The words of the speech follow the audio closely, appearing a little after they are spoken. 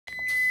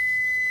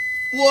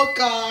Look,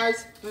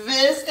 guys,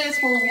 this is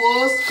for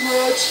worst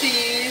grilled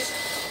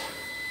cheese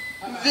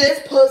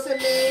this person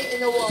made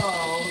in the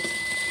world.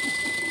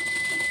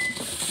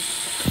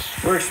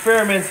 We're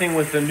experimenting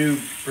with a new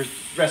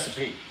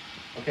recipe,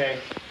 okay?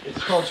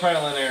 It's called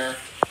trial and error.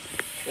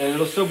 And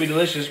it'll still be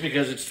delicious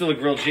because it's still a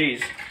grilled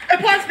cheese. And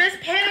plus, this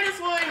pan is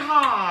really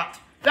hot.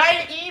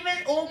 They even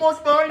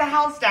almost burned the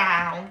house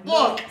down.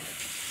 Look.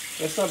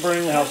 That's not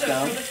burning the house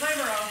down. Turn the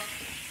timer off.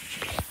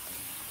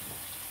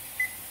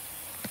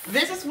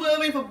 This is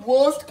really the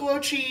worst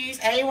grilled cheese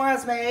anyone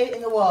has made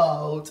in the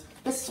world.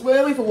 This is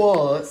really the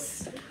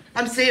worst.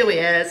 I'm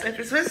serious. If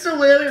this is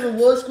really the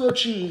worst grilled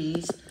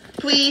cheese,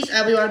 please,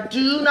 everyone,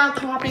 do not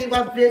copy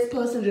what this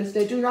person just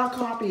did. Do not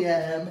copy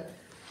him.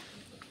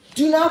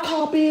 Do not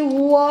copy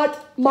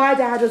what my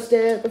dad just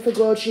did with the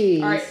grilled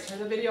cheese. Alright, turn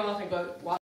the video off and go watch.